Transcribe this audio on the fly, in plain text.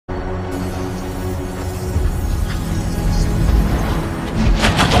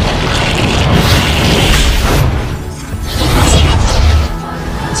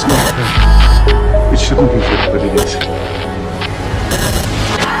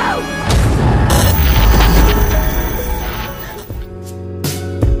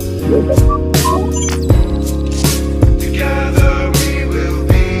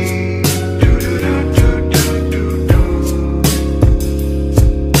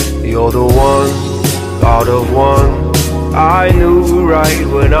You're the one, out of one. I knew right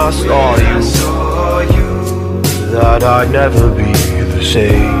when I saw you that I'd never be the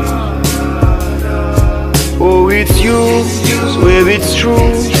same. Oh, it's you, swear it's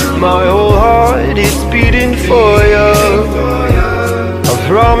true. My whole heart is beating for you. I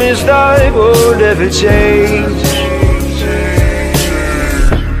promise I will never change.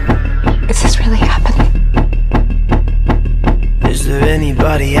 Is this really happening? Is there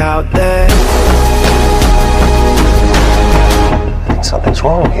anybody out there? I think something's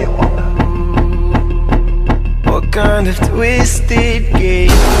wrong here, Wanda. What kind of twisted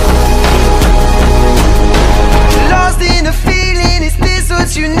game? Lost in a feeling, is this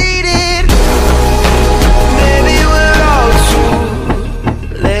what you needed? Maybe we're all too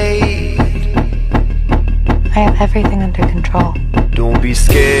late. I have everything under control. Don't be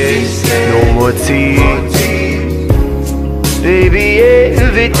scared, no more tears. Baby,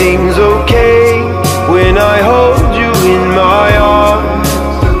 everything's okay when I hold you in my arms.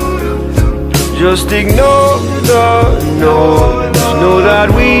 Just ignore the noise. Know that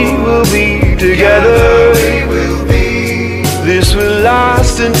we will be together. This will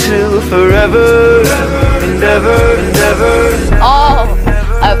last until forever and ever and ever. All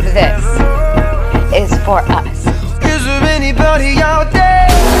of this is for us. Is there anybody out there?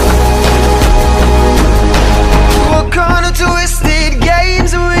 What kind of twisted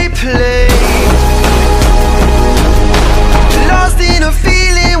games we play? Lost in a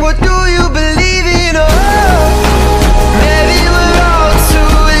feeling, what do you believe in? Oh, maybe we're all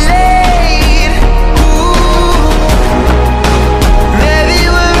too late. Ooh. Maybe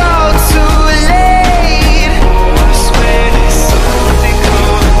we're all too late. I swear there's something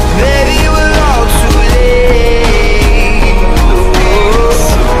coming. Maybe we're all too late. Ooh.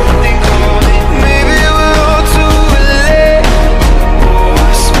 Something coming. Maybe we're all too late.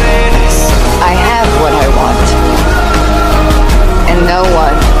 I swear there's something. I have what I want, and no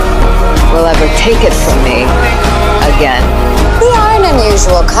one will ever take it from me again. We are an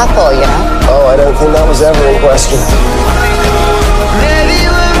unusual couple, you know. Oh, I don't think that was ever in question. Maybe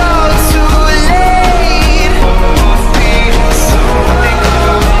we're all too late.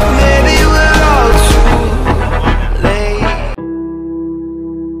 Maybe we're all too late.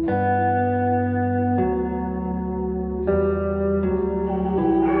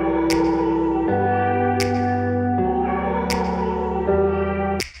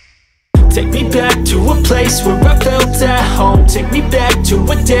 Take me back to a place where I felt at home. Take me back to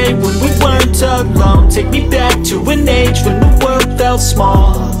a day when we weren't alone. Take me back to an age when the world felt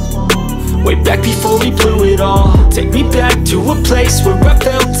small. Way back before we blew it all. Take me back to a place where I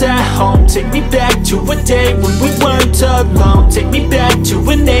felt at home. Take me back to a day when we weren't alone. Take me back to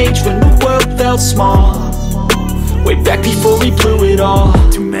an age when the world felt small. Way back before we blew it all.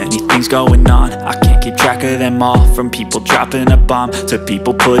 Too many things going on, I can't keep track of them all. From people dropping a bomb to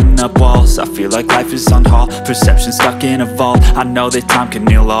people putting up walls. I feel like life is on hold, perception stuck in a vault. I know that time can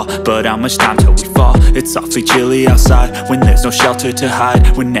heal all, but how much time till we fall? It's awfully chilly outside when there's no shelter to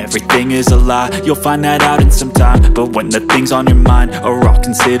hide. When everything is a lie, you'll find that out in some time. But when the things on your mind are all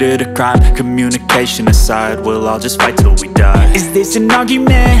considered a crime, communication aside, we'll all just fight till we die. Is this an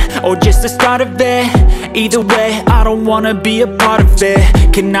argument or just the start of it? Either way, I don't wanna be a part of it.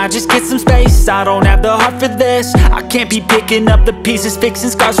 Can I just get some space? I don't have the heart for this. I can't be picking up the pieces, fixing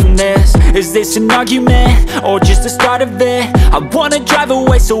scars from this. Is this an argument or just the start of it? I wanna drive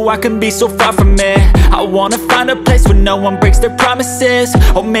away so I can be so far from it. I wanna find a place where no one breaks their promises.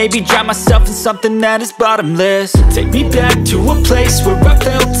 Or maybe drown myself in something that is bottomless. Take me back to a place where I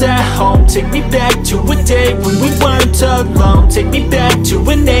felt at home. Take me back to a day when we weren't alone. Take me back to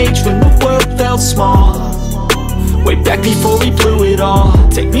an age when the world felt small. Way back before we blew it all.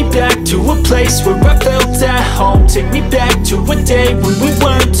 Take me back to a place where I felt at home. Take me back to a day when we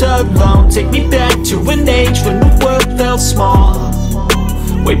weren't alone. Take me back to an age when the world felt small.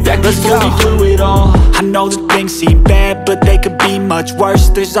 Way back before we blew it all. I know that things seem bad, but they could be much worse.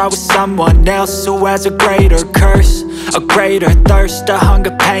 There's always someone else who has a greater curse, a greater thirst, a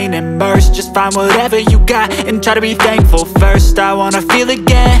hunger, pain, and mercy. Just find whatever you got and try to be thankful first. I wanna feel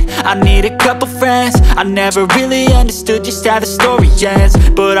again, I need a couple friends. I never really understood just how the story ends,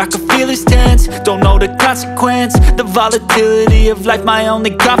 but I can feel it's tense, don't know the consequence. The volatility of life, my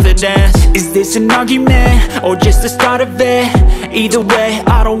only confidence. Is this an argument or just the start of it? Either way,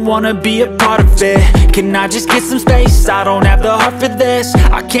 I don't wanna be a part of it. Can I just get some space? I don't have the heart for this.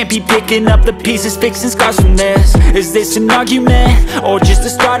 I can't be picking up the pieces, fixing scars from this. Is this an argument, or just the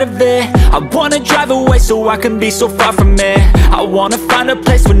start of it? I wanna drive away so I can be so far from it. I wanna find a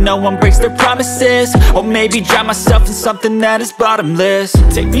place where no one breaks their promises, or maybe drown myself in something that is bottomless.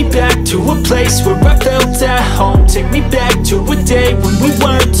 Take me back to a place where I felt at home. Take me back to a day when we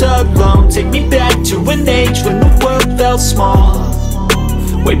weren't alone. Take me back to an age when the world felt small,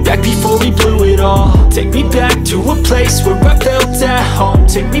 way back before we blew it all. Take me back to a place where I felt at home.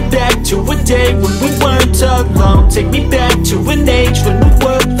 Take me back to a day when we weren't alone. Take me back to an age when the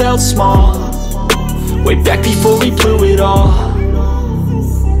world felt small, way back before we blew it all.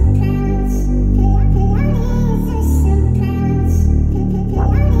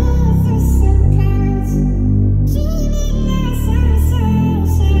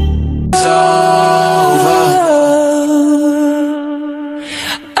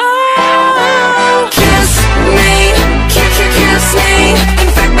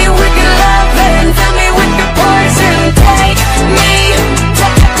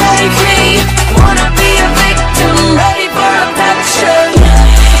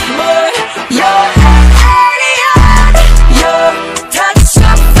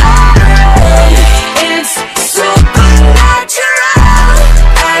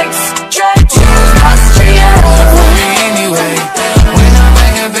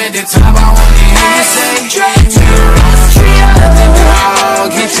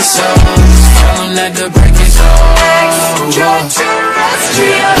 Let the break